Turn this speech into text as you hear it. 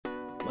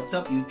What's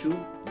up YouTube?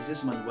 This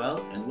is Manuel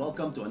and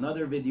welcome to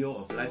another video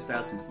of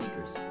Lifestyles and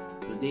Sneakers.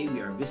 Today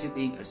we are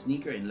visiting a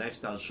sneaker and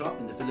lifestyle shop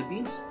in the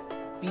Philippines,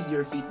 Feed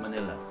Your Feet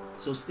Manila.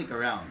 So stick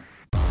around.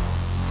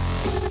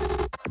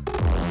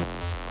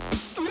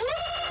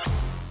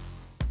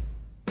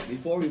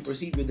 Before we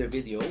proceed with the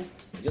video,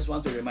 I just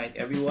want to remind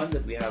everyone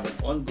that we have an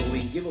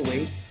ongoing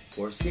giveaway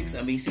for 6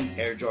 amazing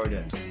Air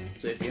Jordans.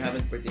 So if you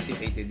haven't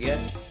participated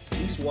yet,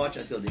 please watch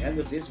until the end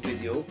of this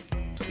video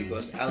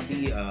because I'll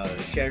be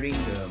sharing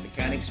the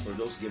mechanics for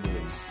those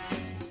giveaways.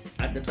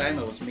 At the time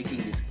I was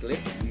making this clip,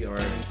 we are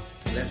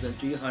less than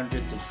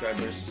 300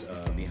 subscribers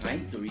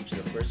behind to reach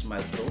the first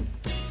milestone,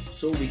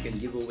 so we can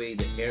give away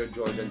the Air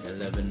Jordan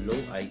 11 Low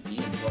IE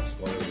and box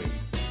colorway.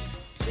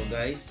 So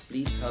guys,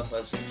 please help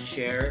us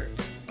share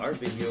our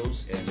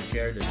videos and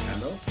share the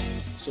channel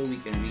so we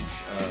can reach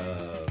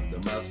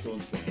the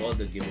milestones for all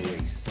the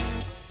giveaways.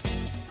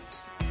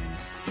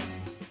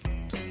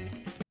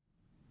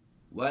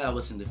 While I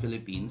was in the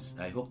Philippines,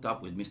 I hooked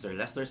up with Mr.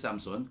 Lester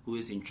Samson, who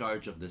is in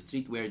charge of the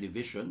streetwear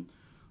division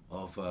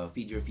of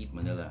Feed Your Feet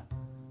Manila,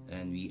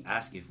 and we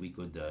asked if we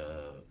could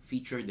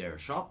feature their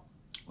shop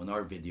on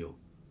our video.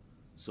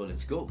 So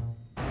let's go.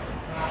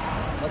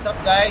 What's up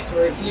guys,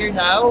 we're here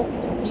now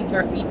in Feed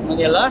Your Feet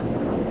Manila.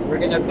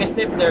 We're gonna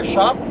visit their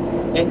shop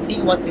and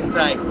see what's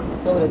inside.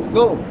 So let's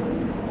go.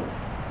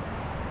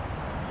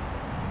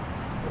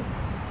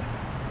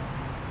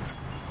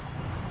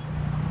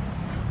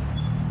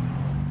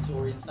 So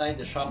we're inside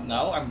the shop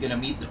now. I'm gonna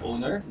meet the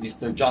owner,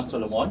 Mr. John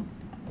Solomon.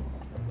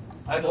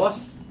 Hi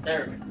boss.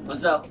 Sir,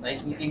 what's up?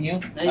 Nice meeting you.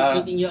 Nice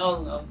meeting you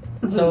all.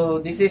 So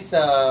this is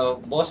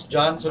Boss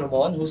John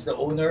Solomon, who's the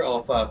owner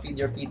of Feed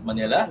Your Feet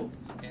Manila.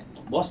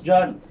 Boss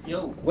John,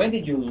 Yo, when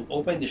did you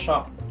open the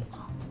shop?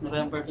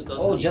 November 2018.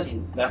 Oh, just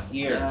last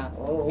year. Yeah.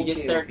 Oh, We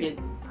just okay,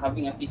 started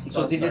having a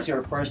physical So this is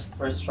store. your first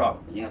shop.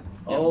 Yeah.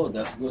 Oh,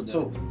 that's good.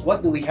 So what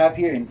do we have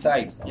here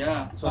inside?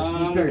 Yeah. So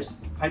sneakers,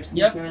 hype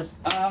Yep.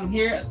 sneakers.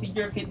 Here at Feed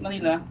Your Feet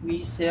Manila,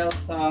 we sell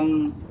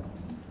some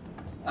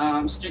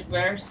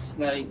streetwears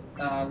like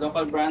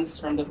local brands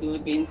from the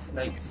Philippines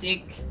like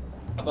Sic,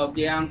 Above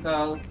the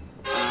Ankle.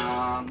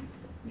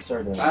 These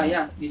are the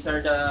These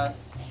are the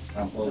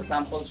samples.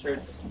 sample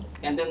shirts,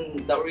 and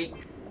then the Orig.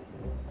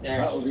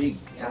 There. Orig.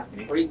 Yeah.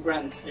 Okay. Orig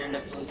brands here in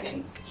the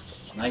Philippines.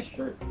 Nice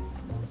shirt.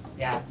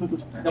 Yeah.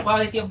 The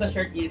quality of the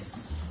shirt is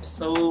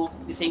so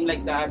the same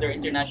like the other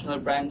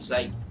international brands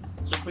like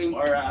Supreme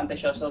or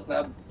Anti-Social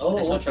Club. Oh,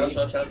 Anti-Social okay.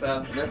 Social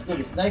Club. That's good.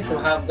 It's nice to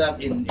have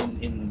that in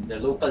the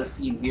local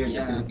scene here in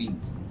the Yeah.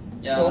 Philippines.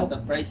 Yeah, So- the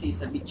price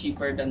is a bit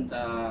cheaper than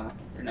the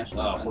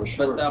international brands, for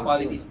sure, but the for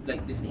quality sure. is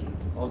like the same.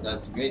 Oh,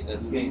 that's great.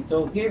 That's great.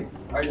 So here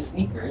are the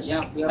sneakers.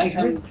 Yeah, we have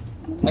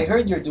I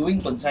heard you're doing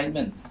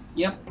consignments.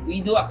 Yep,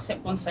 we do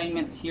accept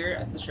consignments here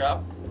at the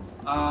shop.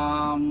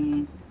 All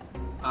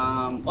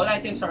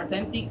items are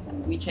authentic.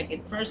 We check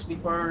it first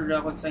before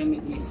the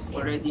consignment is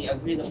already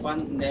agreed upon,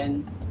 and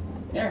then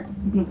there.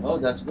 Oh,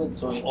 that's good.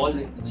 So all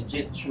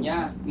legit shoes.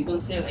 Yeah, we don't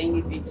sell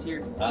any fakes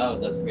here. Oh,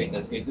 that's great.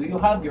 That's great. Do you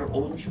have your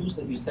own shoes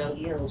that you sell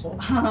here also?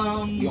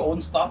 Your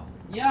own stock?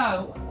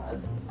 Yeah,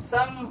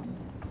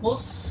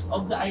 most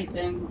of the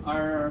item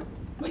are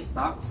my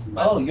stocks.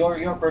 But Oh, your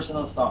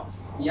personal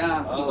stocks.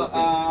 yeah, Oh,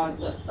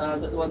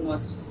 that one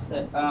was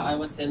I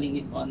was selling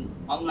it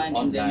online.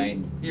 And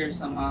then here's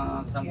some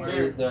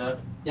Here's the.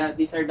 yeah,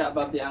 these are the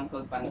Above the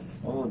Ankle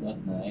pants. Oh,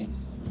 that's nice.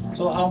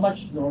 So how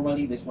much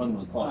normally this one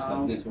will cost?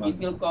 Like this one. It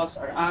will cost.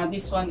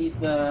 This one is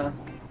the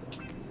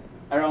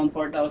around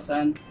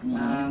 4,000.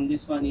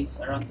 This one is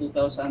around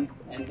 2,000,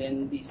 and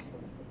then this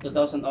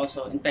 2,000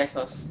 also in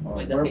pesos. Oh,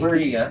 with the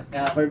Burberry, tape. yeah.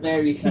 Yeah,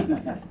 Burberry.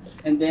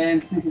 And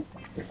then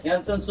we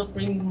have some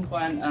Supreme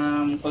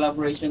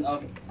collaboration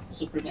of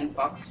Supreme and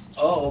Fox.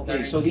 Oh,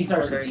 okay. So these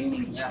are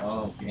Supreme. Yeah,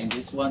 Oh, okay. And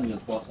this one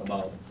will cost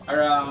about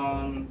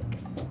around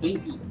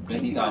 20,000.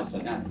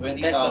 20,000. Yeah.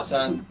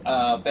 20,000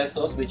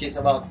 pesos, which is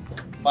about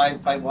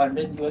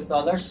 $500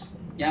 US.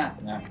 Yeah.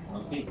 Yeah.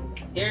 Okay.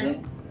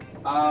 Here,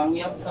 we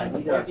have some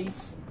Adidas.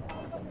 40s,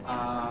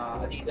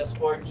 Adidas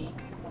 40,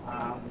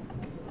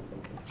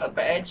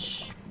 Alpha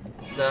Edge,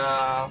 the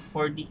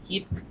 4D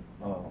kit,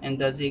 Oh. and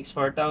the ZX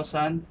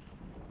 4000,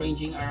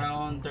 ranging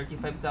around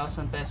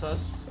 35,000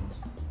 pesos,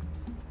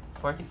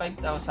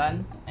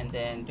 45,000, and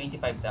then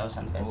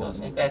 25,000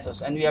 pesos in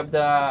pesos. And we have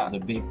the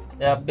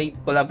big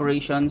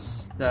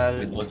collaborations,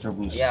 With Ultra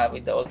Boost. yeah,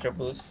 with the Ultra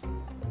Boost,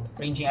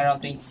 ranging around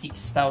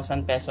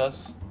 26,000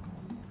 pesos.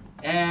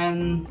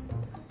 And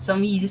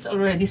some Yeezys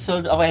already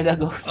sold a while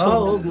ago. So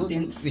Oh, good.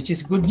 Which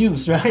is good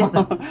news, right?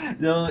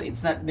 though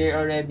it's not there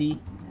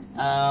already.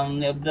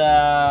 We have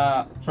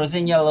the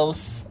Frozen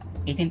Yellows,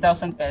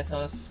 18,000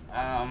 pesos.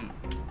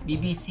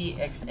 BBC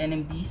X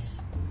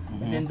NMDs.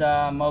 And then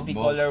the Mauve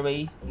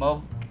colorway,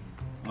 Mauve.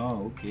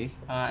 Oh, okay.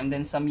 And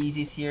then some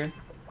Yeezys here.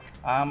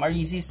 Our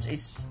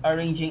Yeezys are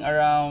ranging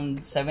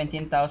around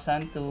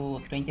 17,000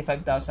 to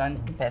 25,000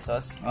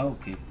 pesos. Oh,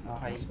 okay.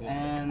 Okay.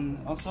 And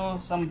also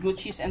some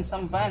Gucci's and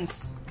some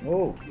Vans.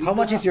 Oh, how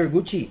much is your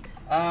Gucci?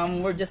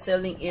 We're just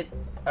selling it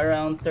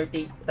around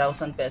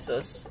 38,000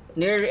 pesos.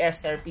 Near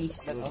SRP.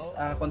 That's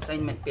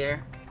consignment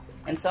pair.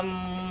 and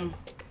some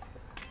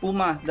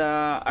Puma,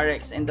 the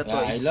RX and the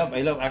toys.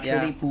 I love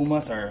actually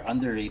Pumas are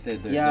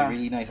underrated. They're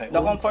really nice.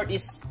 The comfort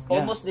is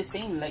almost the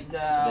same like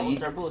the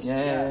Ultra Boost.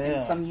 And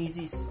some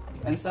Yeezys.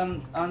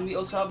 And we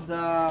also have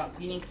the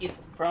cleaning kit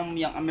from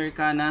Young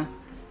Americana.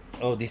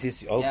 Oh, this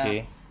is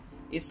okay.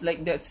 It's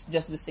like that's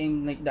just the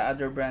same like the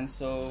other brands,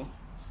 so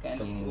it's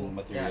kind of cool.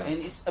 Material.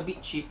 And it's a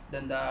bit cheap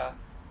than the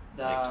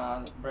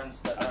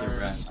brands that other are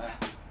brands.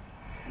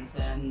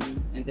 And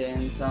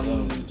then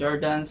some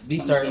Jordans.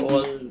 These are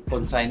all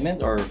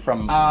consignment or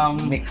from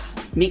mix?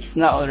 Mix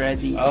now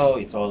already.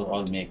 Oh, it's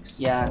all mixed.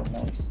 Yeah.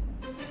 Oh, nice.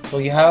 So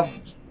you have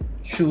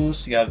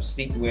shoes, you have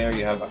streetwear,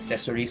 you have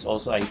accessories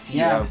also. I see.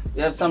 Yeah,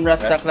 we have some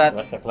Rastaclat.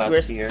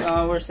 Here.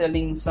 We're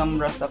selling some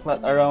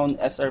Rastaclat around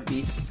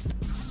SRPs.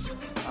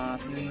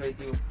 Selling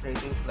radio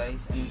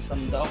flies, and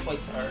some the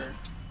off-whites are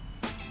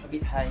a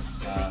bit high.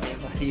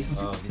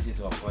 Oh, this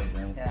is off-white,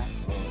 right? Yeah.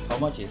 Oh, how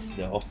much is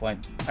the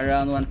off-white?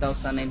 Around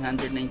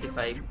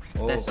 1,995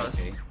 pesos.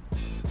 Okay.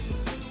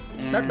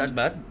 And Not that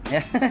bad.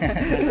 Yeah. Not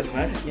that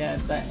bad. Yeah,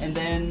 and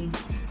then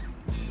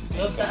we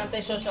have some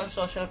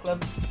anti-social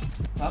club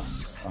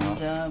cups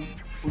and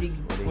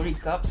Orig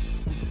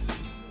cups.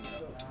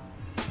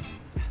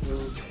 So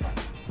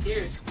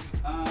here,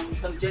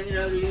 some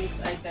general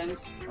release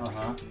items.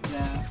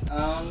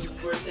 Yeah.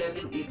 We're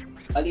selling it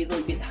a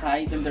little bit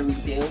high than the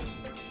retail.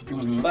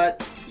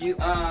 But you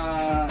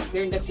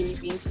here in the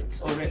Philippines,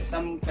 it's already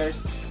some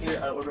pairs here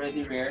are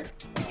already rare.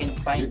 You can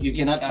find you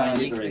cannot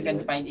find it already. You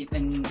can find it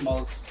in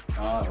malls.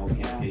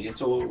 Okay.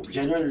 So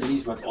general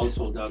release, but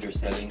also the other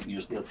selling,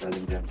 you're still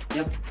selling them.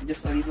 Yep,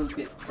 just a little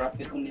bit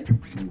profit on it.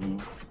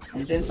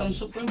 And then some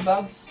Supreme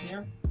bags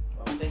here.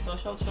 The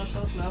social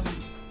club,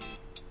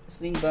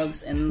 sling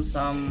bags, and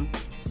some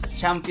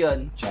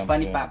Champion.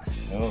 Funny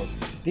packs. Oh,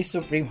 this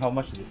Supreme, how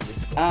much is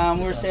this?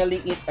 We're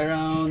selling it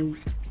around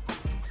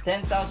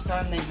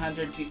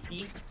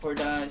 10,950 for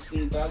the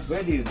sling bags.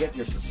 Where do you get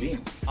your Supreme?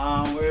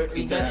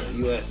 We got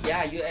US.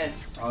 Yeah,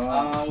 US.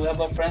 We have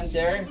a friend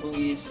there who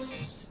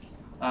is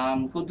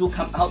who do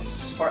come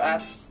outs for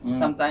us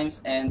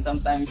sometimes, and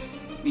sometimes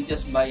we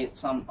just buy it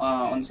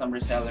on some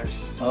resellers.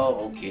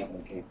 Oh, okay.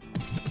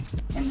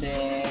 And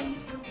then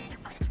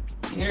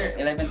here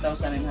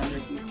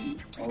 11,950.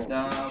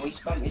 The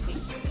waist bag, I think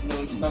it's the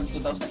waist bag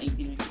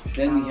 2018.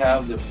 Then we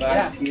have the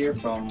bags here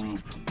from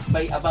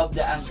by above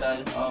the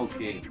ankle.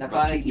 Okay. The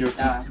quality,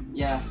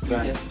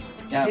 brand.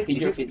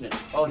 Feed Your Feet.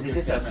 Oh, this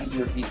is a Feed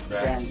Your Feet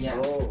brand.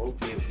 Yeah. Oh,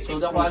 okay. So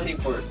the quality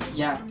for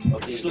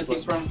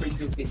exclusive from Feed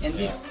Your Feet. And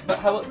this, but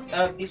how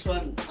this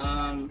one?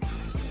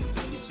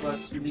 This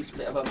was released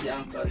by above the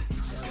ankle.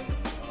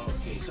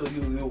 Okay, so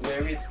you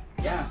wear it.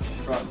 Yeah,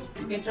 from.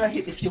 You can try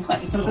it if you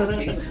want.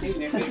 Okay,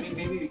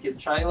 maybe we can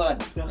try one.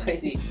 Let's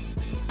see.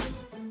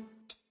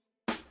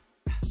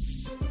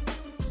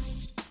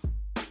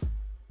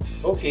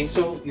 Okay,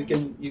 so you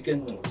can.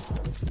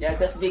 Yeah,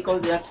 that's they call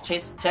the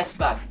chest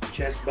bag.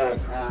 Chest bag.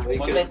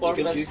 You can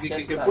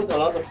bag. put a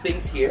lot of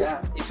things here.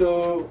 Yeah.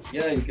 So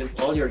you can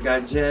all your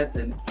gadgets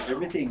and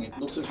everything. It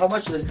looks. How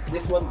much does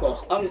this one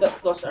cost?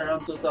 That costs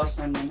around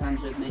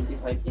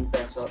 2,995 in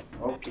peso.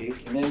 Okay,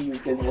 and then you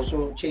can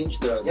also change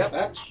the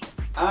patch.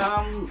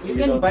 You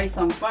can buy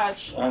some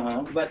patch,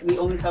 but we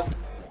only have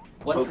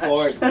one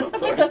patch.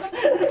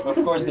 Of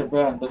course, the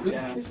brand. But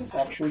this is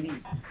actually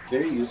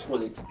very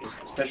useful. It's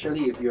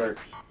especially if you're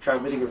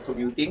traveling or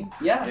commuting.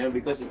 Yeah.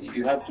 Because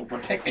you have to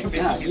protect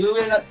everything. Yeah, you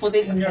will not put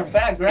it in your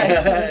bag,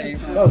 right?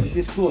 Oh, this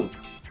is cool.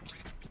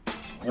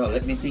 Well,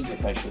 let me think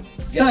if I should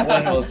get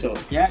one also.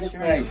 Yeah, it's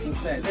nice.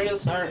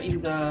 Materials are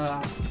in the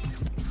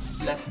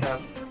glass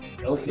cap.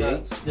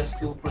 Okay. So just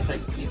to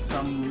protect it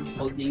from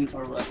holding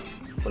or what.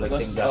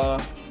 Collecting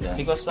dust.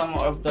 Because some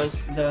of the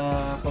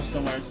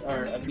customers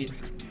are a bit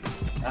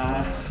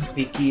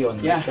picky on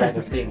this kind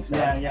of things.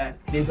 Yeah.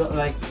 They don't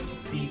like to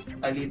see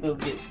a little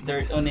bit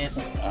dirt on it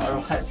or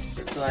what.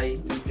 That's why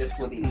we just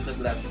put it in the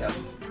glass cap.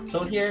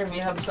 So here we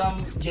have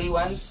some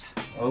J1s.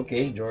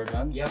 Okay,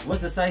 Jordans. Yep.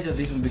 What's the size of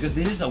this one? Because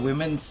this is a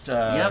women's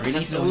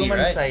release it's a only,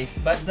 women's right? size.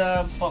 But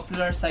the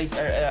popular size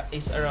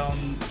is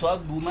around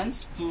 12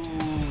 women's to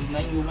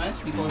 9 women's,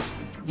 because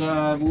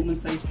the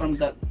women's size from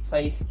that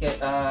size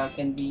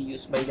can be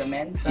used by the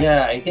men size.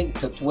 Yeah, I think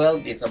the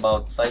 12 is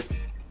about size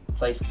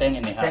 10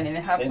 and a half. 10 and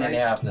a half. 10 and a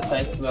half. The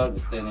size 12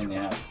 is 10 and a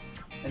half.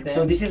 And then,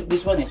 so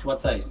this one is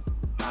what size?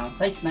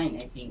 Size 9, I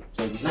think.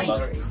 So this is 9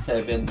 about or 8.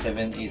 7,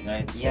 8,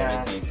 right?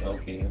 Yeah. 7, 8.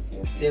 Okay.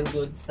 Still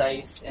good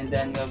size. And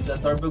then we have the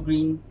Turbo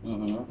Green.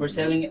 We're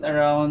selling it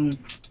around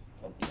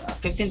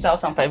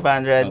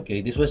 15,500.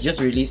 Okay, this was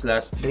just released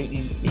last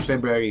in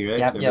February,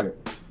 right? Yep.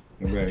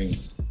 February.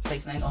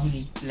 Size 9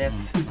 only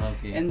left.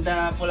 Okay. And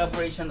the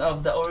collaboration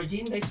of the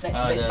Origin, the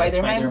the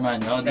Spider-Man.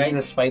 No, this is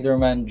the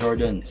Spider-Man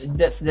Jordans.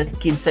 That's the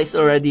kid size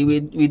already.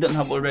 We don't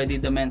have already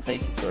the men's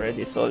size. It's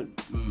already sold.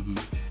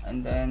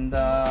 And then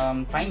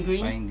the Pine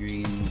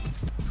Green.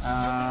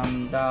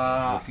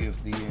 The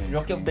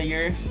Rookie of the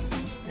Year.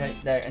 Right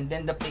there. And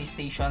then the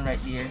PlayStation right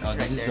here. Oh,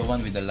 this is the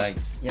one with the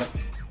lights. Yep.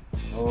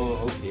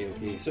 Oh,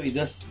 okay. So it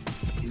does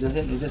It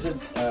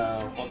doesn't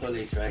auto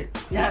lace, right?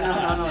 Yeah,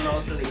 no,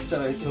 auto lace.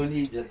 So it's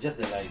only just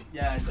the light.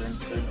 Yeah, Turn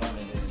on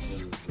and then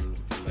it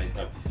will light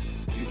up.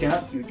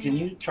 Can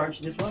you charge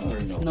this one or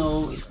no?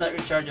 no, it's not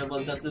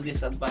rechargeable. That's the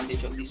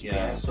disadvantage of this Yeah.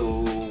 pair.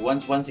 So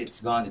once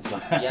it's gone, it's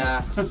gone.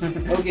 Yeah.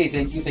 Okay.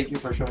 Thank you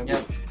for showing Yep.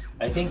 this.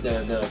 I think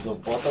the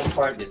bottom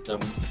part is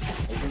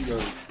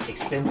your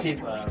expensive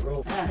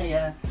rope.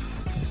 Yeah.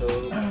 So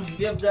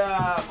We have the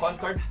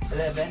Concord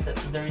 11.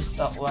 That's the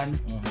restock one.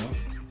 mhm.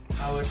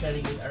 We're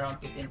selling it around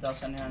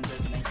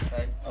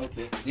 15,995.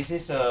 Okay. This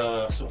is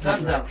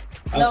Gundam.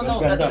 Ah, No,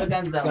 that's the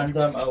Gundam.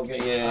 Gundam. Okay.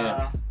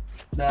 Yeah.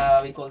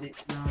 We called it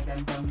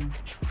Gundam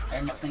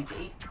Air Max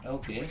 98.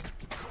 Okay.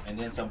 And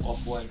then some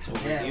off-whites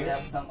over Yeah, we here.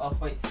 have some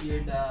off-whites here,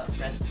 the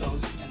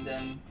Prestos, and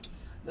then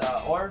the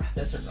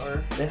Desert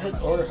Ore. Desert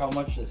Ore, how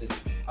much does it?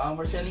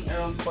 We're selling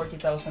around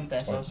 40,000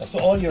 pesos. So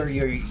all your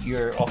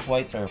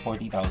off-whites are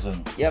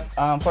 40,000.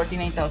 Yep,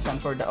 49,000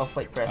 for the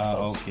off-white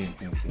Prestos. Okay.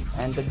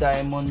 And the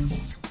Diamond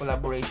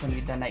collaboration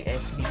with the Nike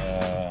SB.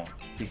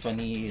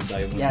 Tiffany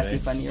Diamond, Yeah, right?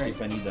 Tiffany, right.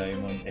 Tiffany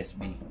Diamond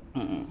SB.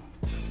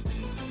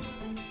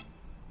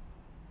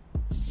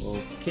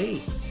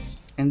 Okay.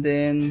 And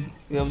then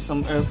we have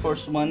some Air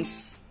Force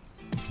Ones.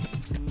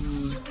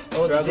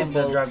 Oh, this is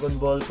the Balls. Dragon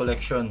Ball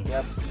collection.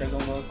 Yep,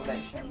 Dragon Ball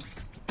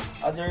collections.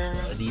 Other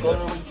Adidas.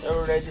 colorways are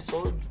already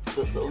sold.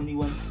 That's the only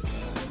ones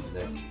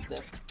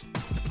left.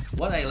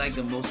 What I like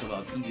the most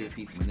about Feed Your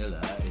Feet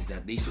Manila is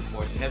that they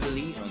support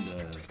heavily on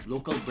the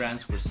local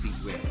brands for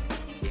streetwear.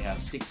 They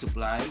have Sic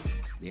Supply,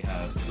 they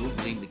have Don't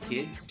Blame the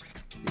Kids,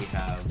 they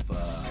have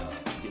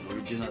the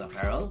Original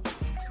Apparel,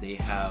 they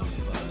have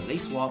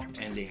Lace Swap,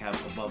 and they have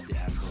Above the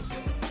Ankle.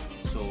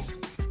 So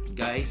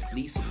guys,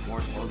 please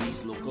support all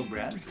these local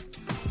brands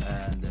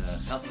and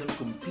help them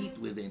compete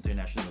with the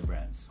international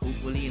brands.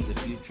 Hopefully in the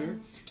future,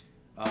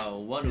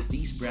 one of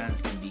these brands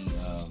can be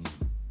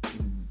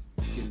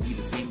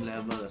the same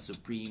level as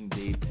Supreme,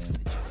 Babe, and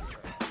etc.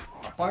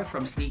 Apart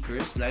from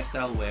sneakers,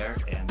 lifestyle wear,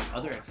 and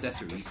other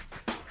accessories,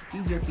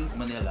 Feed Your Feet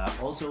Manila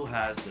also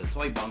has the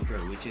Toy Bunker,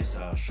 which is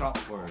a shop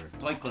for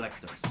toy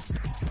collectors.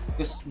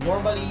 Because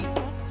normally,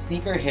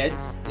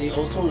 sneakerheads, they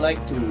also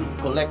like to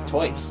collect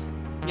toys.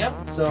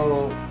 Yep.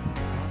 So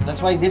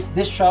that's why this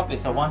shop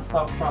is a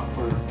one-stop shop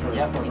for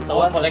It's a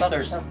all one-stop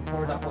collectors. shop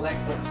for the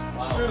collectors.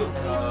 It's Wow. true.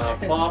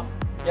 Pop.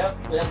 Yep,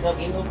 we have the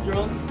Game of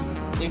Thrones.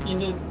 If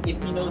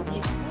you know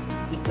this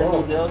is the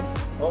Oh. needle.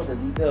 Oh, the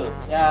needle.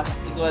 Yeah,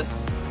 it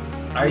was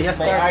Arya by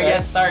Stark, Arya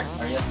right? Stark.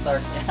 Arya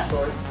Stark. Yeah.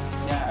 Sword.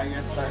 Yeah,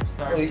 Arya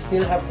Stark. Oh, you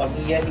still have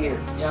Pamilya here.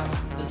 Yeah,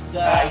 that's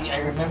the.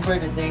 I remember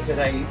the days that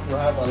I used to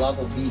have a lot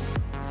of these.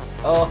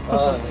 Oh.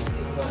 Like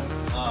this one.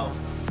 Wow.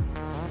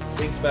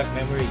 Brings back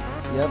memories.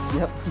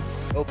 Yep.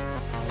 Oh.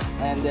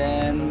 And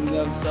then we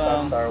have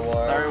some Star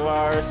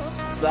Wars.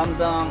 Slam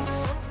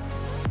Dunks,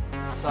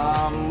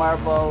 some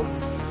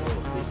Marvels.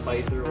 Street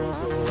Fighter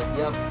also.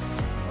 Yep.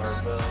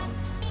 Marvel.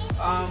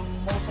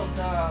 Most of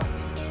the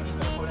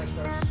sneaker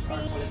collectors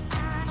are collectors.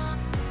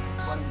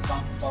 One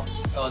Funko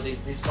Pops. Oh,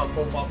 these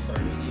Funko Pops are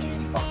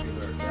really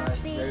popular. Yeah,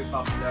 it's very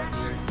popular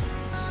here.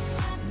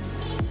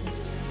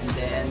 And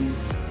then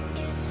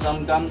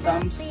some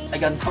Gundams.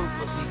 Gundams,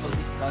 what we call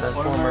these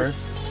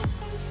Transformers.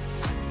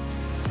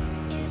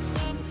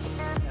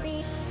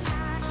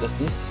 Does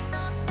this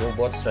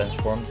robots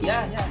transform?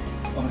 Yeah.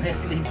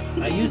 Wrestling.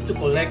 I used to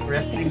collect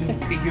wrestling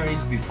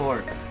figurines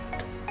before.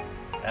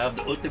 I have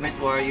the Ultimate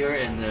Warrior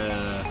and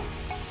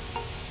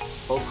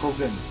Hulk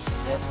Hogan.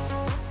 Yep.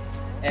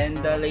 And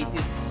the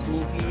latest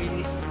movie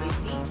release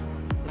lately,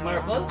 the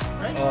Marvel,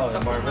 right? Oh,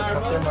 the Captain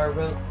Captain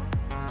Marvel.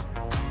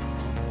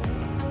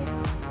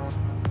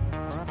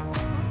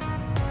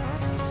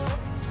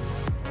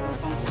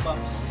 Funko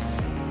Pops.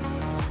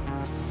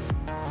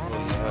 Oh,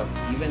 you have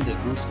even the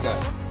Bruce Cat.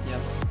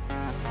 Yep.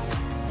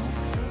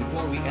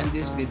 Before we end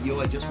this video,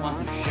 I just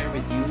want to share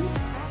with you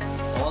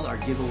all our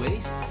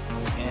giveaways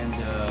and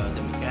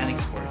the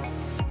mechanics for it.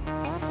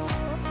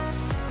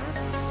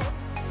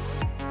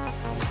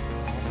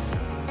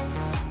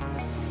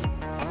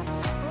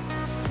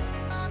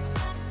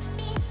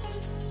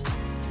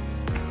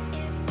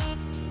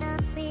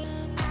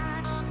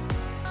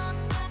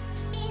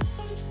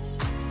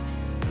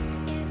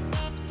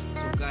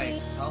 So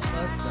guys, help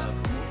us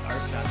promote our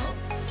channel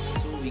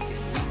so we can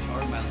reach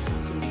our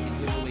milestones, so we can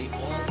give away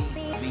all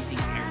these amazing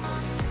Air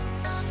Jordans.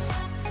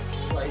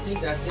 So I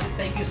think that's it.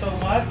 Thank you so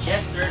much.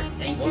 Yes, sir.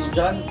 Thank you. Boss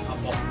John.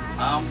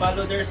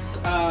 Follow their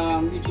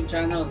YouTube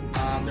channel.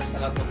 There's a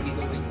lot of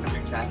giveaways on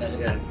their channel.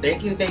 Yeah.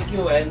 Thank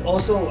you. And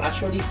also,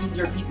 actually, Feed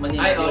Your Feet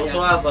Manila. Ay, They oh, also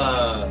yeah. have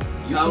a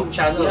YouTube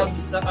channel. We have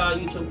this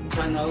YouTube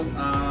channel.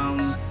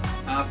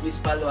 Please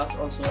follow us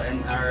also and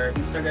our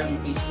Instagram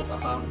and Facebook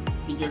account,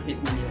 Feed Your Feet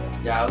Manila.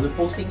 Yeah, we're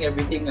posting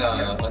everything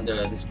on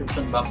the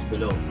description box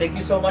below. Thank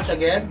you so much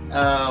again,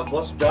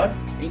 Boss John.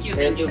 Thank you.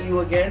 And see you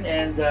again,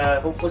 and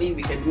hopefully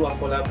we can do a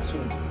collab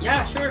soon.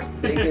 Yeah, sure.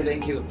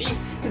 Thank you.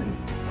 Peace.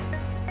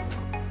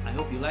 I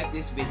hope you like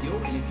this video,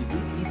 and if you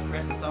do, please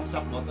press the thumbs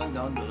up button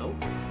down below.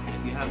 And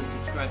if you haven't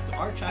subscribed to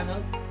our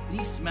channel,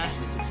 please smash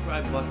the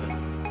subscribe button.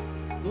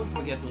 Don't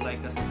forget to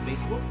like us on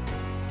Facebook,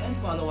 and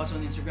follow us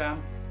on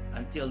Instagram.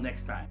 Until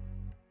next time.